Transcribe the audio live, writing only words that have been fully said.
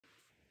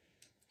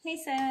Hey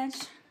Sag,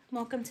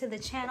 welcome to the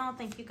channel.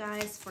 Thank you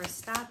guys for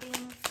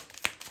stopping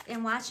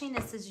and watching.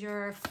 This is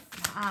your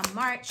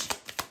March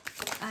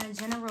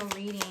general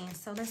reading.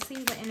 So let's see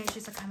what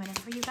energies are coming in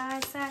for you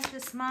guys, Sag,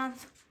 this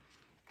month.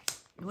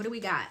 What do we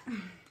got?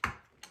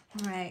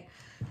 All right,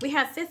 we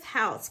have 5th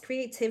house,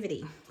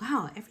 creativity.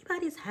 Wow,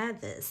 everybody's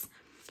had this.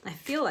 I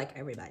feel like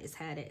everybody's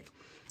had it.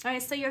 All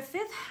right, so your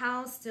 5th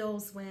house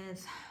deals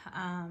with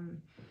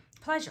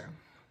pleasure,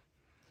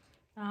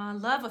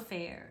 love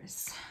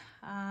affairs,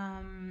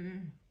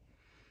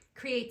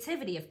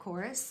 creativity, of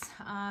course,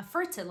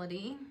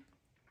 fertility,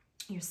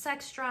 your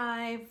sex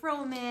drive,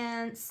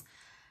 romance,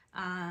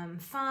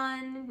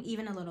 fun,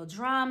 even a little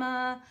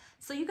drama.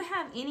 So you could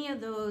have any of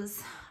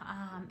those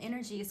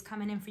energies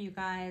coming in for you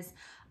guys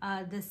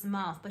this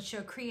month, but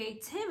your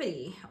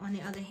creativity, on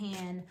the other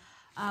hand,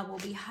 will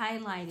be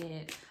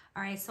highlighted.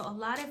 All right, so a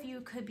lot of you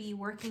could be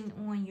working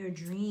on your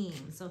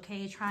dreams,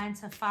 okay, trying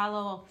to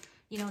follow,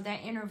 you know,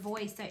 that inner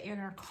voice, that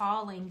inner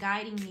calling,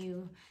 guiding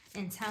you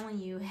and telling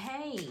you,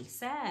 hey,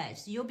 Sag,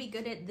 you'll be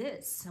good at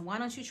this. Why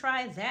don't you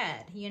try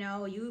that? You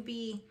know, you'll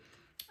be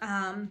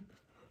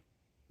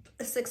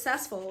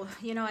successful,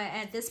 you know,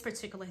 at this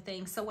particular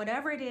thing. So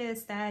whatever it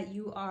is that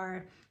you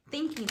are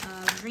thinking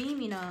of,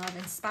 dreaming of,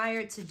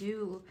 inspired to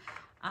do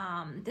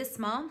this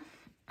month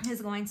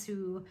is going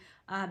to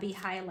be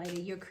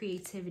highlighted. Your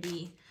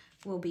creativity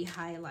will be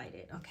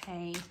highlighted,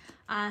 okay?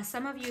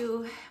 Some of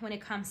you, when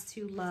it comes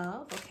to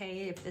love,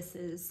 okay, if this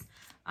is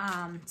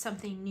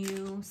something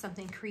new,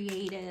 something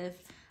creative,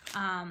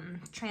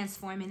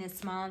 transforming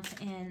this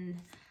month in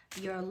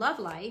your love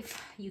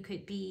life, you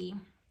could be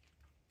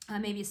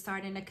maybe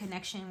starting a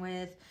connection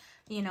with,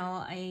 you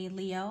know, a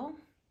Leo.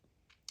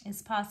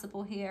 It's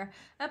possible here.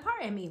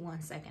 Pardon me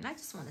 1 second. I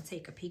just want to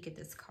take a peek at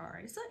this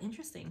card. It's an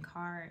interesting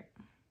card.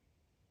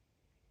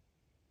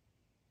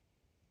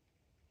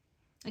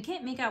 I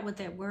can't make out what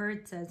that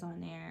word says on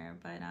there,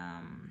 but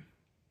I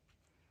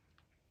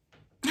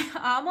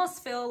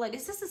almost feel like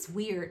it's just this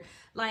weird,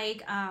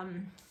 like I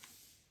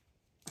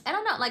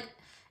don't know, like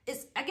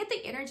I get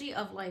the energy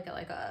of like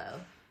a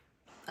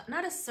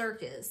not a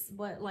circus,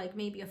 but like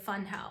maybe a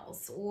fun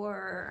house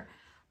or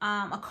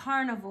a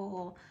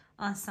carnival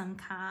of some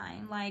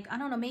kind. Like, I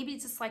don't know, maybe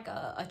it's just like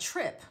a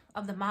trip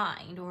of the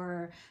mind,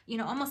 or, you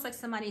know, almost like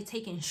somebody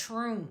taking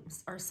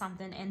shrooms or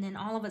something, and then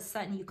all of a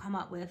sudden you come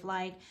up with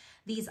like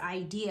these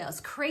ideas,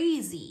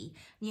 crazy,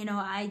 you know,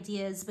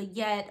 ideas, but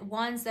yet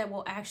ones that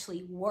will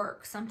actually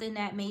work. Something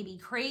that may be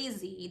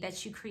crazy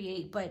that you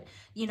create, but,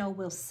 you know,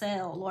 will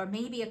sell. Or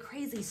maybe a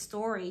crazy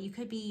story. You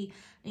could be,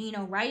 you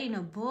know, writing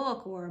a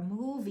book or a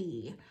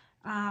movie.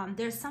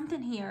 There's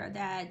something here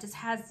that just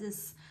has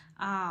this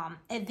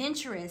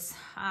adventurous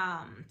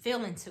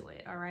feeling to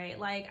it. All right,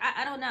 like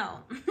I don't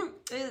know.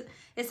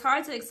 It's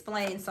hard to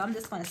explain, so I'm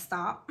just going to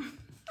stop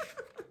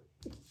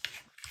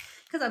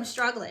because I'm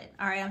struggling.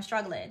 All right, I'm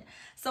struggling.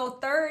 So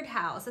 3rd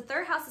house, the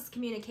 3rd house is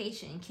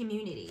communication,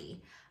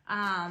 community,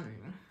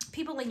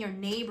 people in your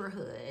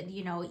neighborhood,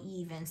 you know,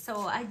 even.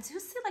 So I do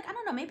see, like, I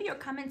don't know, maybe you're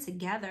coming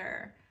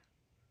together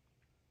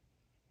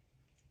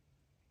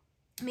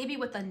maybe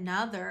with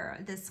another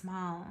this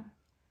month.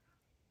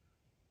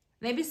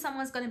 Maybe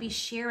someone's going to be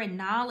sharing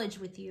knowledge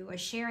with you or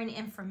sharing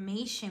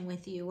information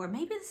with you. Or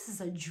maybe this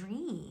is a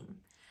dream,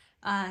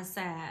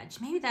 Sag.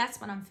 Maybe that's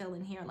what I'm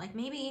feeling here. Like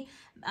maybe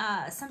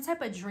some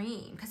type of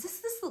dream. Because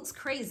this looks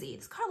crazy.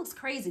 This card looks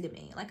crazy to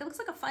me. Like it looks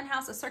like a fun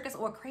house, a circus,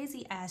 or a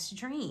crazy-ass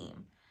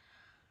dream.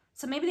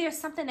 So maybe there's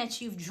something that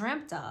you've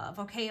dreamt of,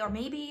 okay? Or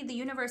maybe the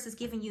universe is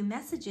giving you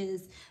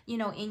messages, you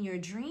know, in your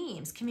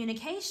dreams.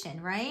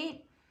 Communication,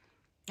 right?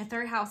 The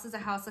 3rd house is a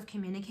house of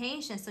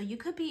communication. So you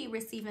could be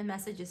receiving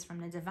messages from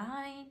the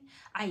divine,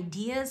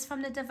 ideas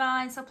from the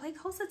divine. So pay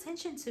close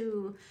attention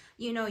to,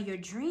 you know, your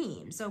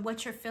dreams or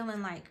what you're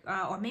feeling like,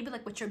 or maybe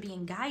like what you're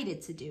being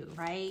guided to do,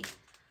 right?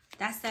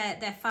 That's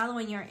that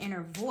following your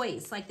inner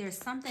voice. Like there's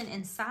something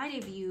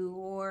inside of you,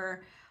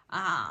 or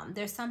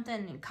there's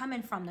something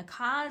coming from the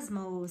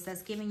cosmos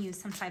that's giving you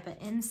some type of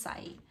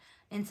insight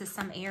into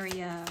some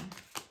area,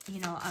 you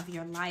know, of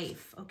your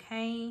life,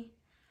 okay?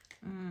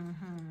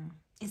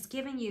 It's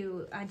giving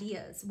you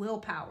ideas,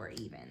 willpower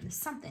even. There's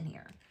something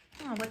here.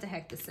 I don't know what the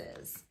heck this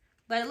is.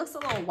 But it looks a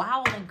little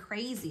wild and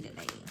crazy to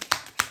me.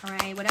 All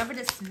right, whatever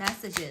this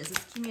message is,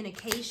 it's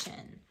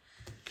communication.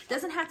 It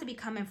doesn't have to be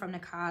coming from the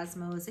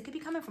cosmos. It could be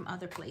coming from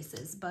other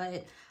places.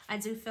 But I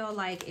do feel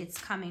like it's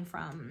coming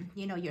from,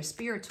 you know, your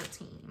spiritual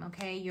team,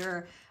 okay?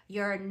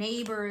 Your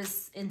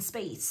neighbors in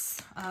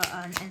space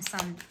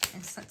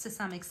to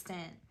some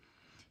extent.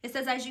 It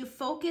says, as you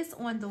focus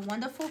on the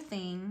wonderful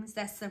things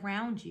that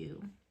surround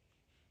you,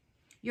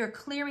 you're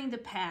clearing the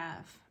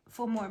path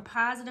for more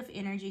positive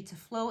energy to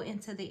flow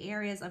into the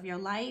areas of your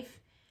life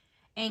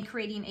and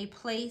creating a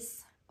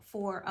place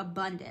for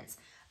abundance.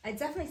 I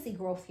definitely see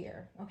growth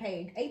here,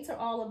 okay? 8s are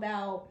all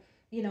about,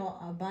 you know,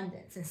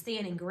 abundance and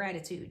staying in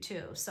gratitude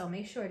too. So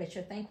make sure that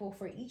you're thankful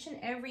for each and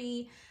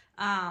every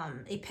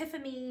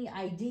epiphany,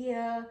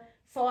 idea,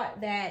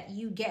 thought that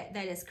you get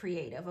that is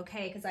creative,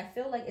 okay? Because I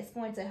feel like it's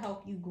going to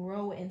help you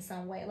grow in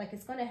some way. Like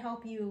it's going to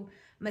help you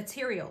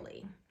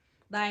materially.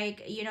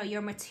 Like, you know,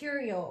 your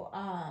material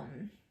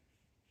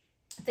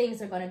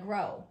things are going to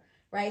grow,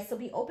 right? So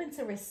be open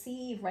to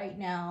receive right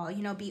now.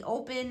 You know, be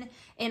open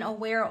and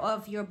aware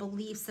of your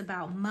beliefs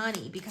about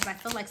money, because I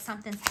feel like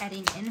something's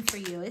heading in for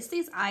you. It's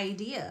these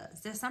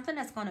ideas. There's something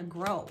that's going to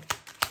grow,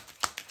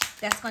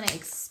 that's going to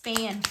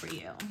expand for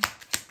you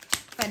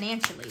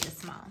financially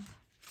this month.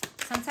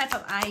 Some type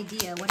of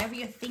idea, whatever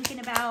you're thinking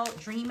about,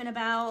 dreaming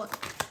about,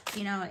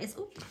 you know, it's,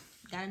 ooh,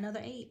 got another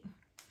 8.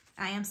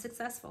 I am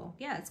successful.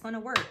 Yeah, it's going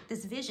to work.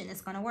 This vision is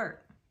going to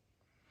work.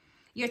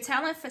 Your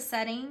talent for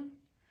setting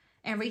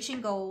and reaching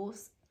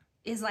goals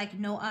is like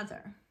no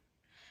other.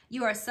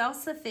 You are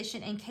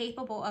self-sufficient and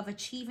capable of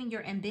achieving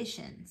your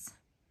ambitions.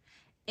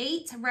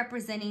 8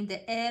 representing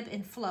the ebb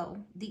and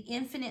flow, the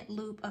infinite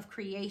loop of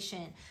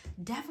creation.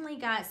 Definitely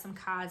got some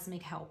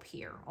cosmic help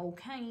here,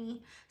 okay?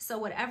 So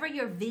whatever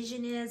your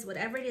vision is,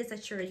 whatever it is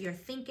that you're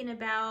thinking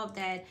about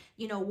that,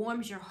 you know,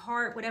 warms your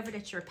heart, whatever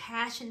that you're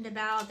passionate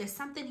about, there's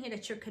something here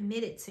that you're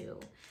committed to.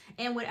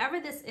 And whatever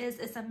this is,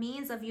 it's a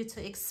means of you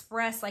to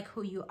express like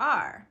who you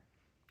are,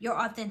 your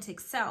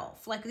authentic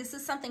self. Like this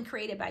is something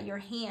created by your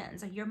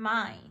hands or your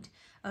mind,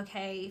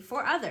 okay,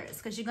 for others,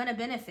 because you're going to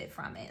benefit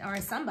from it, or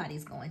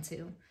somebody's going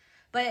to.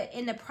 But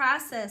in the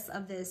process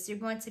of this, you're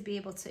going to be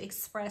able to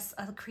express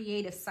a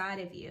creative side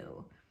of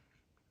you.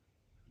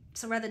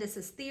 So whether this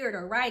is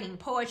theater, writing,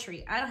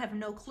 poetry, I don't have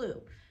no clue,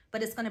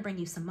 but it's going to bring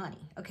you some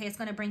money, okay? It's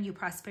going to bring you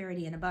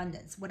prosperity and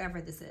abundance, whatever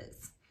this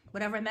is,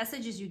 whatever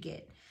messages you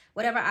get,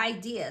 whatever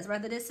ideas,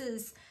 whether this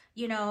is,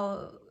 you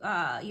know,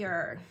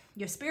 your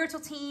spiritual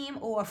team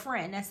or a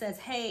friend that says,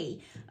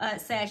 hey,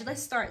 Sag,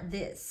 let's start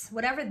this.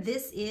 Whatever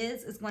this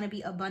is going to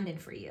be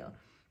abundant for you.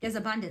 There's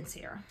abundance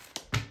here.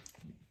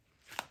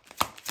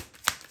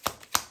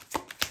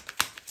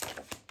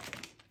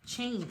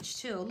 Change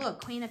too.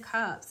 Look, Queen of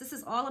Cups. This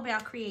is all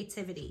about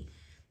creativity.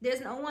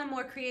 There's no one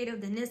more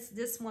creative than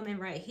this woman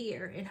right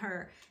here and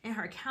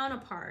her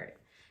counterpart.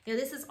 You know,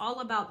 this is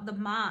all about the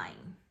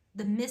mind,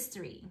 the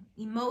mystery,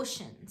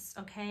 emotions,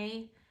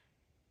 okay?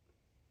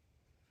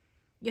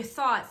 Your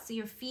thoughts,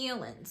 your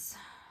feelings,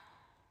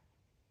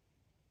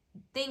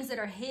 things that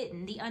are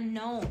hidden, the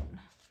unknown,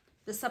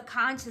 the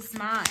subconscious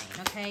mind,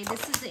 okay?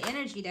 This is the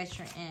energy that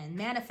you're in.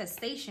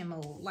 Manifestation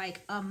mode,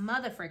 like a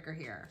motherfricker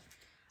here.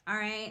 All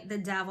right, the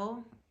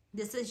devil.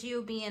 This is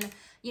you being,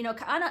 you know,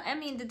 I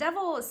mean, the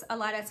devil is a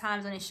lot of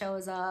times when it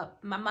shows up,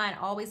 my mind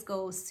always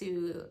goes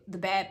to the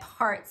bad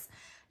parts,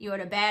 you know,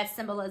 the bad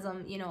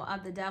symbolism, you know,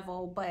 of the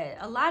devil. But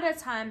a lot of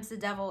times the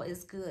devil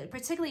is good,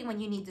 particularly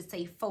when you need to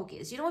stay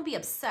focused. You don't want to be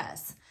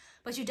obsessed,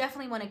 but you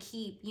definitely want to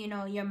keep, you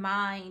know, your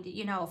mind,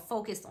 you know,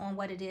 focused on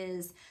what it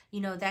is, you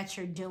know, that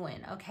you're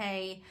doing,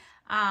 okay?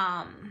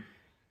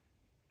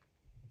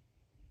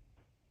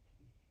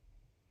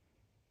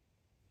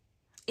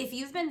 If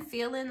you've been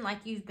feeling like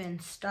you've been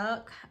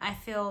stuck, I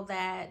feel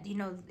that, you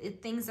know,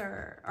 things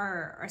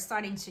are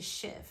starting to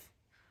shift.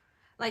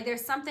 Like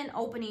there's something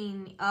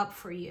opening up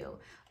for you.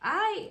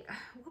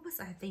 What was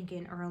I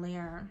thinking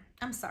earlier?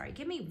 I'm sorry.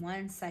 Give me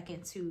 1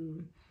 second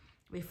to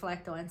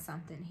reflect on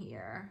something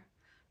here.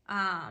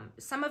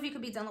 Some of you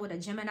could be dealing with a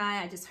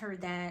Gemini. I just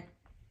heard that.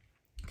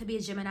 Could be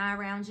a Gemini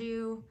around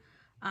you.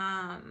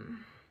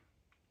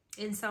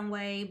 In some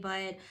way,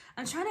 but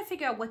I'm trying to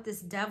figure out what this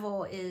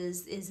devil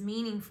is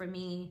meaning for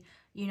me,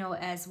 you know,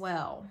 as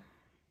well.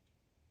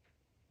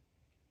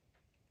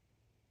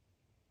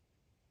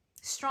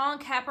 Strong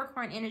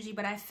Capricorn energy,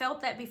 but I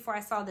felt that before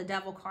I saw the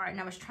devil card, and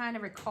I was trying to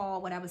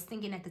recall what I was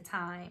thinking at the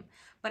time,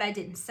 but I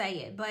didn't say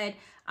it. But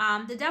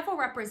the devil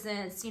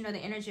represents, you know, the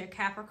energy of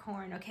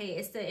Capricorn, okay?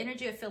 It's the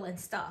energy of feeling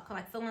stuck,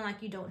 like feeling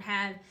like you don't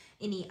have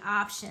any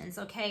options,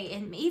 okay?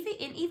 And even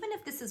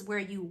if this is where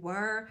you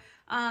were,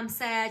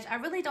 Sag, I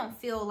really don't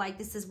feel like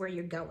this is where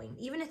you're going.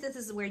 Even if this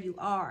is where you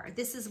are,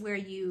 this is where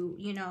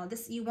you know,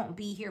 you won't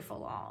be here for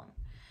long.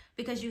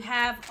 Because you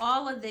have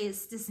all of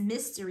this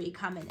mystery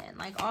coming in,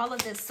 like all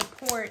of this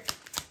support,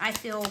 I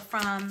feel,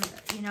 from,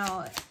 you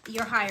know,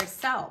 your higher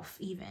self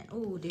even.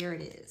 Oh, there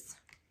it is.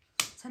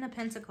 10 of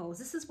Pentacles.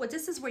 This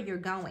is where you're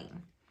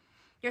going.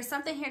 There's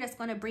something here that's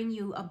going to bring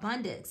you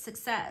abundance,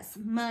 success,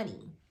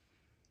 money,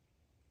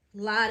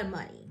 a lot of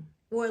money,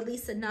 or at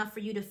least enough for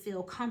you to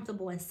feel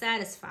comfortable and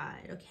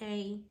satisfied,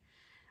 okay?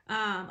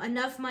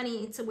 Enough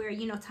money to where,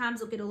 you know,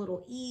 times will get a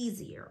little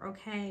easier,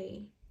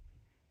 okay?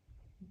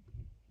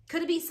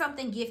 Could it be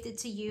something gifted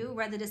to you,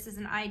 whether this is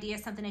an idea,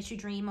 something that you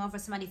dream of, or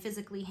somebody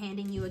physically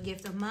handing you a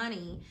gift of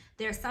money?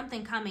 There's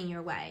something coming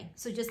your way.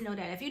 So just know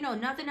that. If you know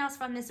nothing else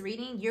from this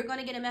reading, you're going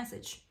to get a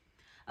message,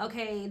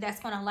 okay, that's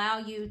going to allow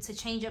you to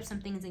change up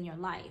some things in your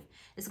life.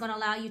 It's going to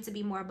allow you to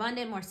be more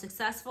abundant, more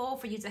successful,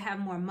 for you to have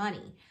more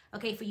money,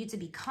 okay, for you to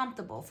be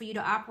comfortable, for you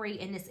to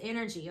operate in this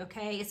energy,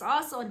 okay? It's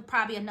also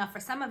probably enough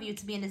for some of you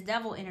to be in this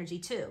devil energy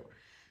too.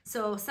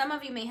 So some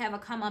of you may have a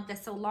come up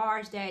that's so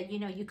large that, you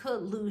know, you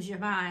could lose your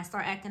mind,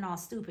 start acting all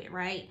stupid,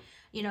 right?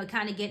 You know,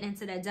 kind of getting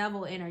into that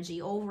devil energy,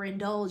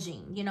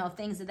 overindulging, you know,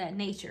 things of that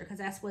nature, because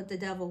that's what the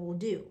devil will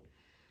do.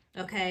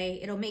 Okay,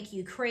 it'll make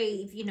you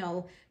crave, you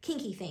know,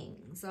 kinky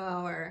things,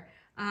 or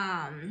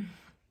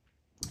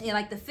yeah,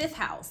 like the fifth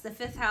house. The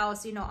fifth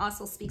house, you know,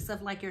 also speaks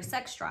of like your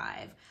sex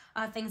drive,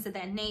 things of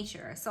that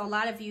nature. So a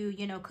lot of you,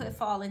 you know, could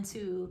fall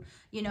into,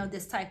 you know,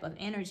 this type of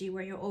energy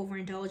where you're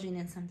overindulging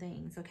in some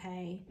things.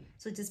 Okay,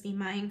 so just be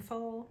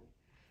mindful.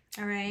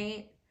 All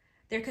right.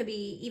 There could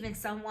be even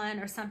someone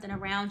or something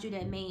around you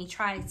that may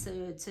try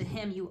to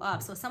hem you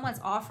up. So if someone's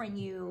offering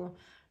you,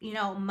 you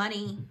know,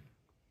 money,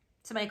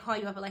 somebody call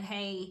you up and like,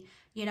 hey,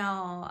 you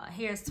know,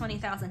 here's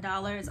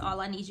 $20,000.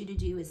 All I need you to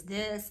do is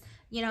this.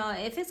 You know,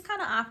 if it's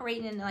kind of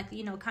operating in like,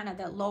 you know, kind of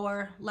that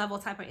lower level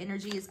type of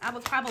energies, I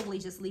would probably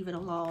just leave it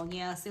alone.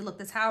 Yeah, see, look,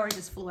 the tower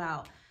just flew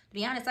out. To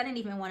be honest, I didn't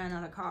even want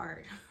another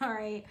card. All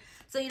right.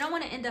 So you don't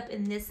want to end up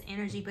in this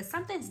energy, but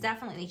something's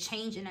definitely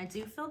changing. I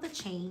do feel the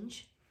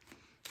change.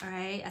 All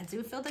right. I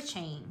do feel the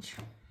change.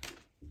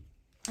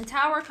 The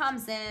tower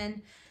comes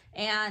in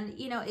and,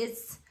 you know,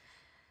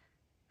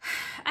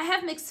 I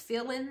have mixed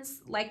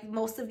feelings like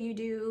most of you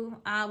do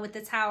with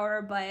the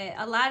tower, but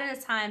a lot of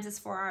the times it's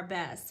for our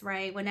best,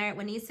 right?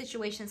 When these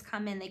situations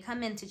come in, they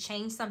come in to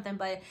change something,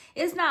 but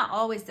it's not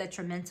always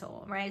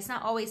detrimental, right? It's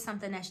not always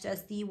something that's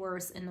just the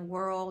worst in the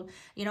world.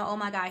 You know, oh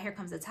my God, here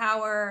comes the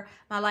tower.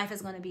 My life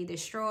is going to be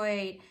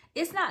destroyed.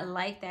 It's not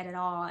like that at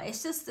all.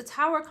 It's just the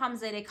tower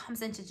comes in, it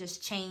comes in to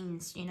just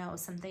change, you know,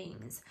 some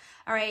things,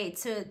 all right?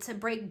 To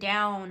break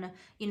down,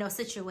 you know,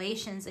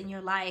 situations in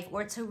your life,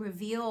 or to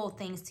reveal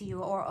things to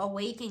you, or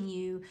awaken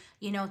you,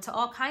 you know, to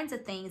all kinds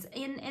of things.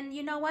 And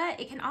you know what?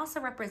 It can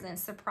also represent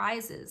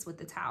surprises with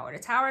the tower.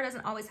 The tower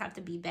doesn't always have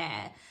to be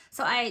bad.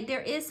 So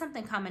there is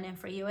something coming in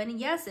for you. And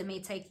yes, it may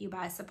take you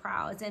by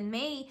surprise and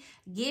may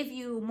give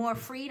you more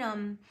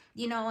freedom,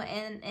 you know,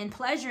 and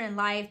pleasure in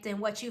life than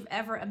what you've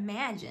ever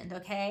imagined,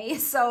 okay?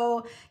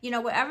 So, you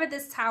know, whatever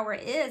this tower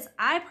is,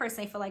 I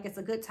personally feel like it's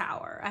a good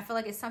tower. I feel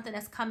like it's something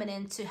that's coming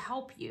in to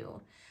help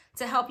you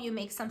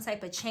make some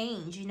type of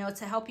change, you know,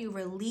 to help you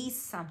release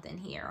something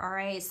here, all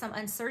right? Some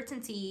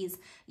uncertainties,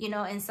 you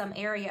know, in some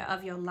area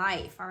of your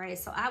life, all right?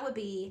 So I would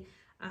be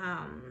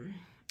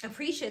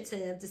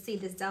appreciative to see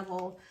this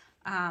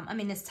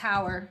this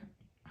tower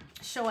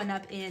showing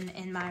up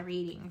in my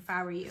reading if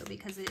I were you,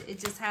 because it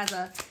just has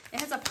a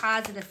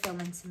positive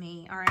feeling to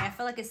me. All right, I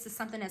feel like it's just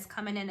something that's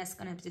coming in that's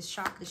going to just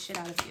shock the shit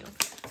out of you,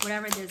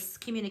 whatever this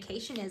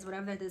communication is,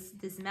 whatever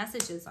this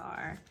messages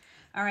are.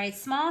 All right,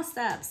 small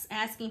steps,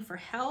 asking for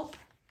help.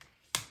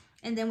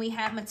 And then we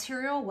have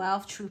material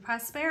wealth, true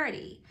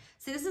prosperity.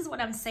 So this is what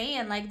I'm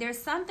saying. Like, there's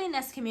something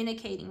that's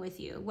communicating with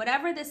you.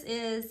 Whatever this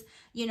is,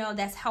 you know,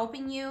 that's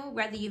helping you,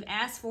 whether you've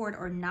asked for it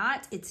or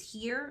not, it's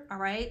here. All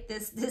right.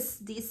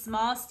 These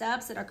small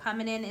steps that are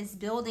coming in is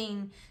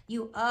building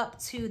you up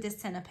to this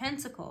 10 of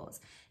Pentacles.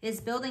 It's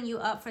building you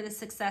up for the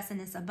success and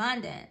this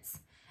abundance.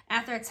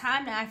 After a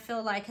time that I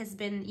feel like has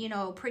been, you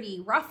know,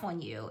 pretty rough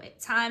on you,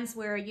 at times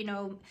where, you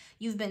know,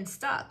 you've been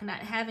stuck, not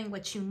having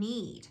what you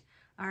need.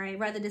 All right,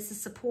 whether this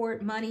is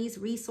support, monies,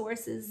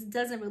 resources,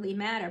 doesn't really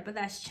matter, but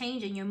that's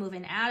changing. You're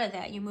moving out of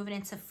that. You're moving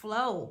into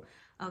flow,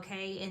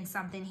 okay, in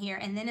something here.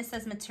 And then it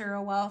says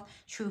material wealth,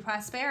 true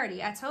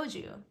prosperity. I told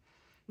you,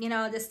 you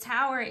know, this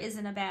tower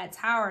isn't a bad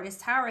tower. This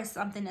tower is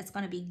something that's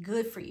going to be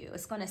good for you.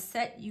 It's going to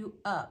set you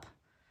up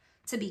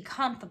to be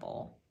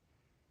comfortable.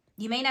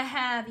 You may not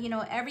have, you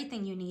know,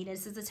 everything you need.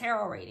 This is a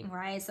tarot reading,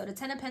 right? So the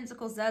 10 of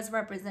Pentacles does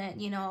represent,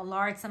 you know, a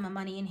large sum of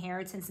money,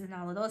 inheritance, and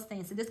all of those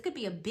things. So this could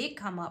be a big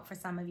come up for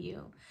some of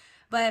you.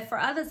 But for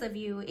others of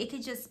you, it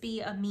could just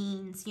be a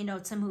means, you know,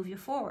 to move you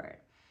forward.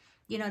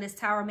 You know, this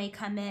tower may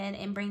come in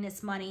and bring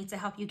this money to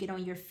help you get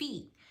on your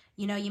feet.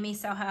 You know, you may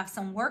still have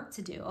some work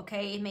to do,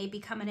 okay? It may be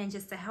coming in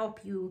just to help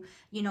you,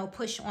 you know,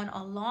 push on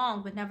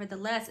along, but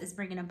nevertheless, it's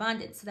bringing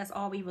abundance. So that's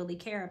all we really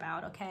care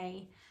about,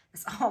 okay?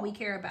 That's all we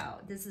care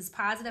about. This is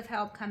positive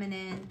help coming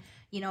in,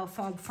 you know,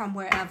 from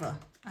wherever.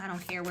 I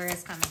don't care where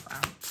it's coming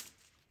from.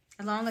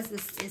 As long as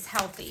this is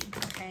healthy,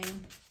 okay?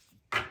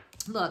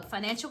 Look,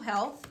 financial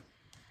health.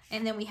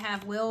 And then we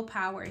have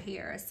willpower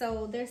here.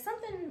 So there's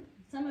something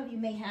some of you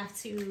may have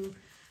to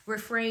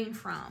refrain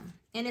from.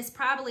 And it's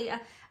probably,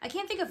 I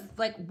can't think of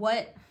like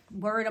what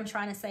word I'm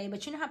trying to say,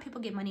 but you know how people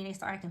get money and they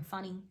start acting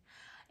funny?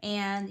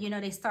 And, you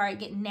know, they start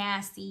getting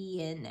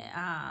nasty and,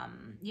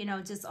 you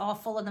know, just all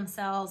full of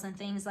themselves and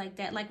things like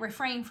that. Like,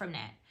 refrain from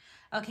that.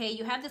 Okay,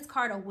 you have this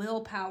card of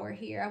willpower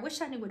here. I wish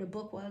I knew what a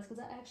book was, because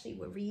I actually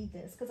would read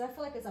this. Because I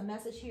feel like there's a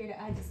message here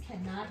that I just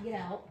cannot get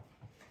out.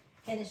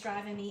 And it's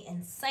driving me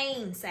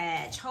insane,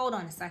 Sag. Hold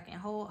on a second.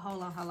 Hold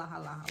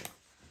on.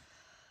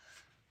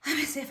 Let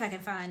me see if I can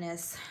find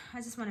this.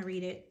 I just want to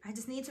read it. I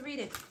just need to read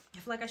it. I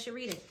feel like I should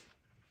read it.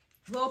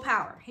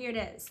 Willpower. Here it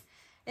is.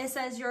 It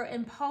says your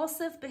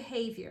impulsive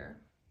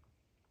behavior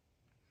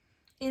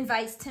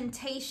invites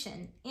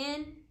temptation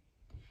in,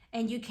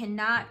 and you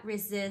cannot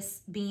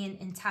resist being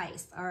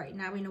enticed. All right,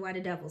 now we know why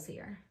the devil's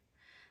here.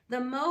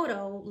 The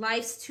motto,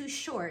 life's too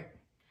short,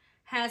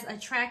 has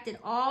attracted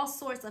all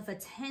sorts of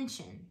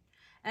attention,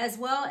 as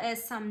well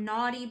as some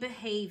naughty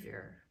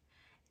behavior.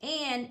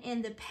 And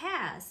in the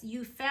past,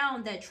 you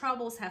found that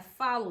troubles have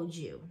followed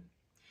you.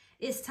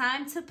 It's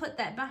time to put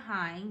that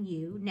behind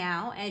you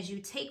now as you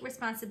take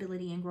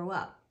responsibility and grow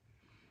up.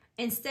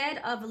 Instead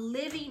of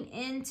living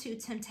into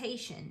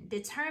temptation,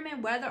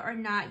 determine whether or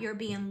not you're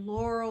being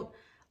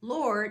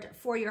lured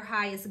for your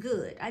highest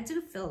good. I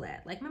do feel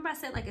that. Like, remember I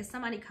said, like, if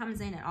somebody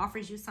comes in and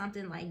offers you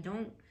something, like,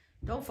 don't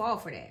fall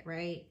for that,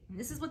 right? And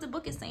this is what the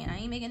book is saying. I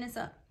ain't making this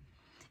up.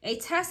 A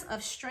test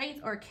of strength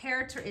or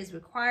character is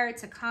required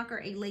to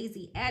conquer a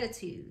lazy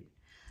attitude.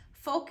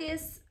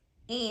 Focus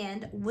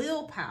and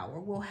willpower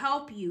will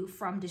help you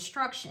from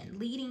destruction,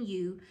 leading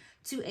you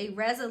to a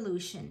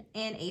resolution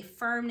and a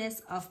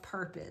firmness of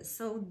purpose.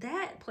 So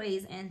that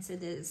plays into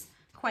this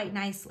quite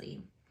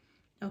nicely.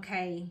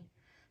 Okay.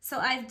 So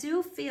I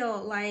do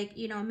feel like,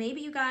 you know, maybe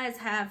you guys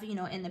have, you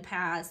know, in the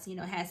past, you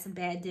know, had some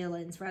bad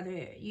dealings,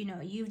 whether, you know,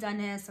 you've done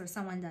this or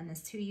someone done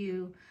this to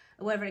you,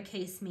 or whatever the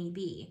case may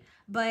be.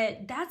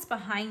 But that's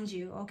behind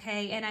you,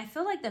 okay? And I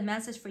feel like the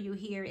message for you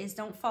here is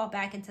don't fall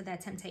back into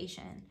that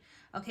temptation.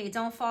 Okay,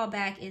 don't fall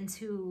back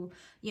into,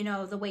 you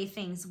know, the way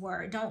things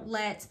were. Don't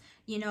let,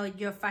 you know,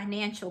 your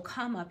financial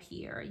come up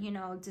here, you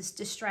know, just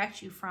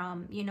distract you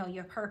from, you know,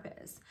 your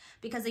purpose.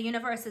 Because the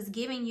universe is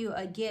giving you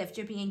a gift.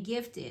 You're being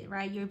gifted,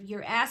 right?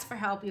 You're asked for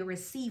help. You're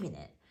receiving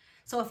it.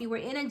 So if you were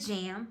in a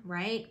jam,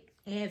 right?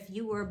 If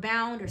you were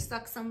bound or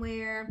stuck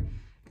somewhere,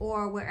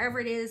 or wherever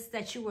it is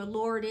that you were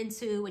lured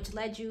into, which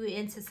led you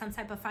into some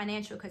type of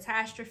financial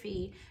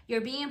catastrophe, you're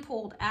being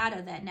pulled out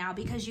of that now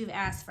because you've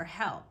asked for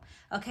help.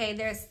 Okay,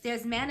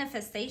 there's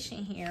manifestation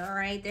here, all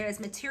right? There's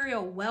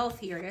material wealth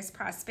here. There's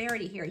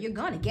prosperity here. You're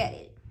going to get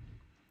it.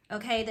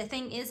 Okay, the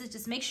thing is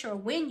just make sure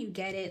when you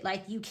get it,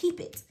 like, you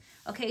keep it.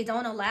 Okay,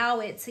 don't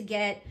allow it to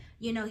get,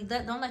 you know,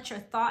 don't let your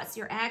thoughts,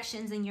 your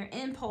actions, and your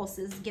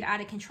impulses get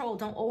out of control.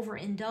 Don't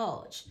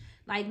overindulge.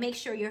 Like, make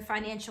sure your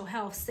financial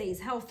health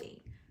stays healthy.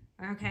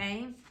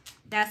 Okay,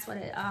 that's what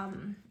it,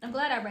 I'm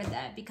glad I read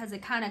that because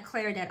it kind of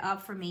cleared that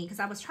up for me, because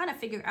I was trying to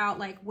figure out,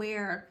 like,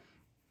 where,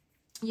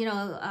 you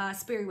know,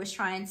 Spirit was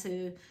trying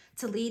to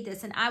lead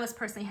this, and I was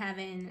personally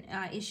having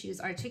issues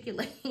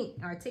articulating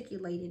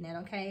it,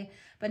 okay?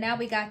 But now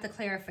we got the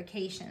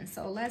clarification,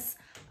 so let's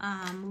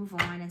move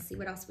on and see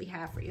what else we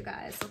have for you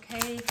guys,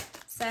 okay?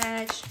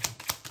 Sag,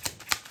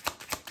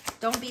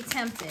 don't be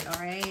tempted, all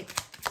right?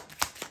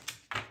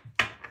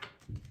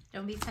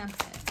 Don't be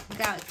tempted. We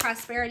got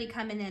prosperity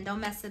coming in. Don't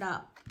mess it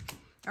up.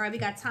 All right, we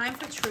got time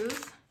for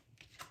truth.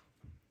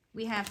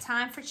 We have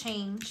time for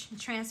change,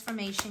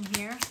 transformation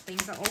here.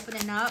 Things are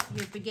opening up.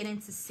 You're beginning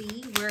to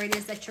see where it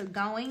is that you're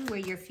going, where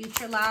your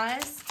future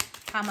lies,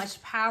 how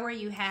much power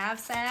you have,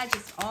 Sag.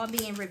 It's all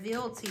being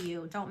revealed to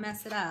you. Don't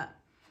mess it up,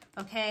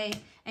 okay?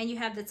 And you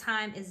have the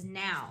time is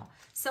now.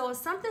 So if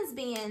something's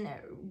being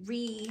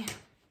redone,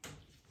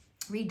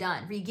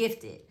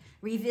 regifted,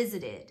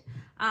 revisited,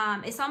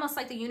 it's almost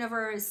like the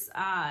universe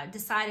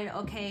decided,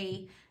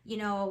 okay, you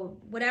know,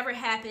 whatever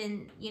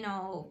happened, you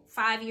know,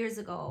 5 years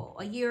ago,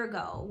 a year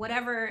ago,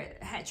 whatever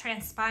had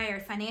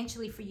transpired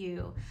financially for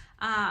you,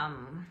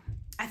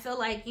 I feel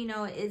like, you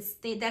know,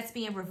 that's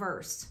being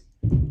reversed.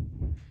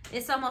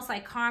 It's almost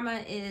like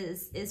karma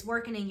is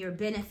working in your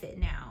benefit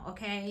now,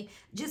 okay?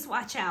 Just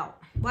watch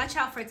out. Watch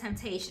out for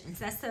temptations.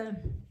 That's the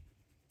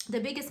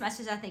biggest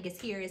message I think is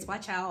here is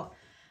watch out,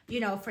 you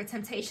know, for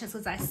temptations,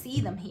 because I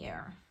see them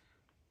here.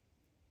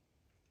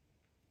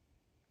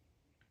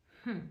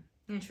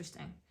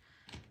 Interesting.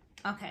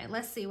 Okay,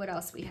 let's see what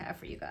else we have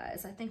for you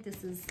guys. I think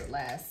this is the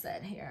last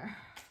set here.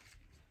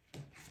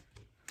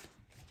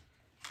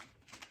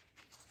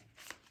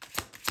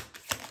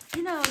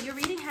 You know, your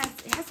reading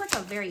has like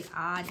a very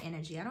odd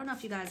energy. I don't know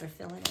if you guys are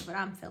feeling it, but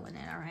I'm feeling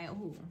it, all right?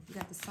 Ooh, you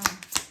got the sun.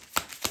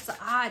 It's an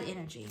odd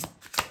energy.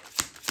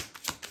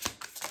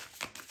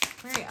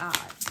 Very odd.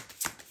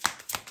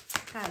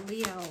 Got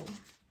Leo.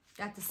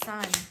 Got the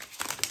sun.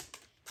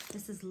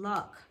 This is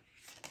luck.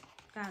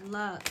 Got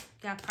luck.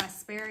 Got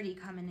prosperity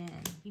coming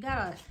in. You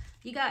got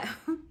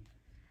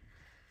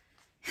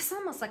it's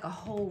almost like a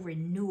whole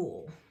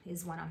renewal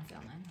is what I'm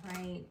feeling,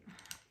 right?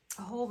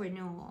 A whole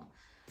renewal.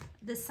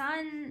 The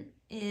sun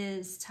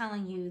is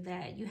telling you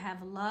that you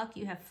have luck,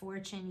 you have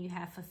fortune, you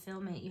have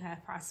fulfillment, you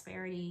have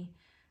prosperity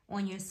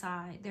on your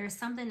side. There's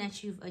something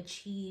that you've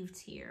achieved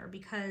here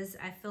because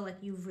I feel like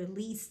you've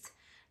released,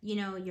 you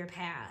know, your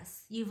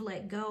past. You've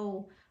let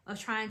go of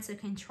trying to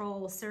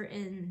control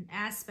certain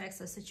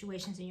aspects of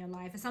situations in your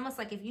life. It's almost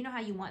like if you know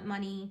how you want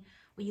money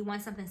or you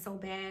want something so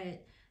bad,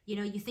 you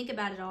know, you think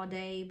about it all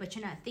day, but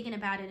you're not thinking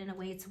about it in a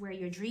way to where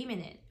you're dreaming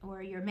it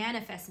or you're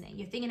manifesting it.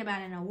 You're thinking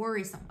about it in a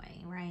worrisome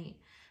way, right?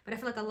 But I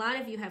feel like a lot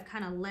of you have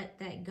kind of let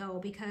that go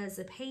because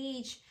the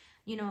page,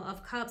 you know,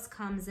 of cups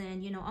comes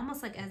in, you know,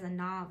 almost like as a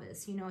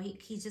novice. You know,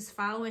 he's just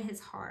following his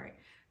heart,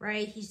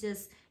 right? He's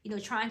just, you know,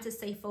 trying to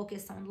stay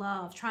focused on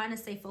love, trying to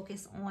stay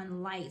focused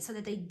on light so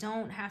that they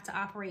don't have to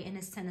operate in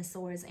this Ten of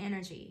Swords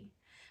energy.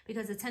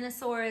 Because the Ten of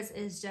Swords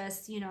is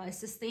just, you know,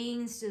 it's just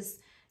things just,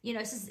 you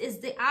know, it's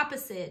the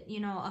opposite, you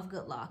know, of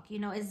good luck. You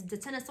know, the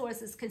Ten of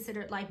Swords is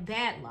considered like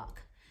bad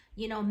luck,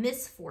 you know,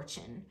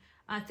 misfortune.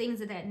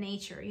 things of that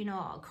nature, you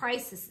know,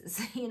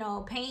 crises, you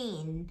know,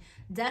 pain,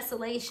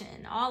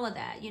 desolation, all of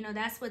that, you know,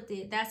 that's what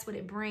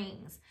it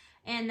brings.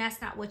 And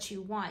that's not what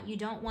you want. You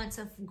don't want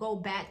to go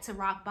back to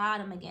rock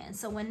bottom again.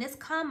 So when this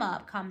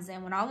comes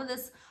in, when all of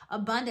this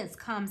abundance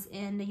comes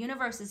in, the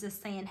universe is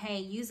just saying, hey,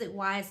 use it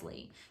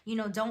wisely. You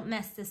know, don't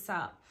mess this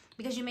up,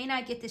 because you may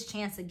not get this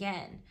chance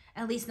again,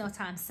 at least no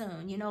time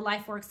soon. You know,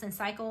 life works in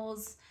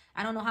cycles.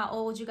 I don't know how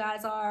old you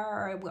guys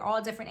are, or we're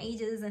all different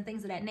ages and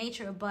things of that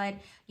nature, but,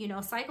 you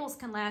know, cycles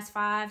can last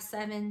 5,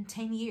 7,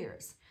 10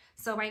 years.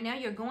 So right now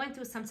you're going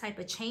through some type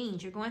of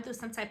change. You're going through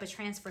some type of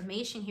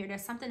transformation here.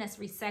 There's something that's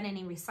resetting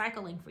and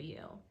recycling for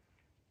you.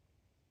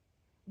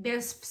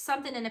 There's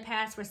something in the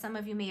past where some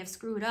of you may have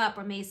screwed up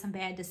or made some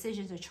bad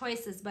decisions or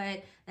choices,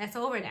 but that's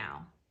over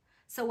now.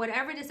 So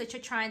whatever it is that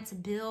you're trying to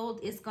build,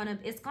 it's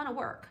gonna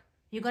work.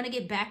 You're gonna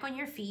get back on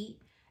your feet.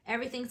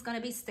 Everything's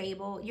gonna be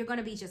stable. You're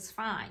gonna be just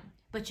fine.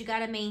 But you got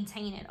to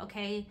maintain it,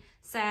 okay,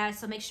 Sag?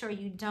 So make sure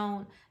you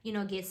don't, you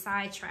know, get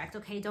sidetracked,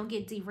 okay? Don't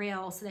get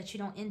derailed so that you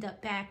don't end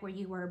up back where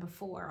you were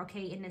before,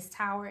 okay, in this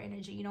tower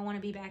energy. You don't want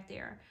to be back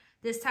there.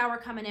 This tower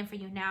coming in for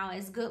you now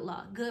is good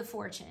luck, good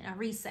fortune, a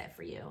reset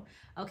for you,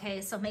 okay?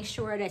 So make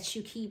sure that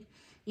you keep,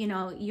 you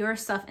know, your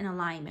stuff in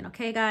alignment,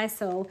 okay, guys?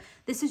 So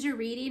this is your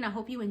reading. I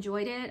hope you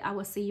enjoyed it. I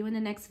will see you in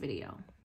the next video.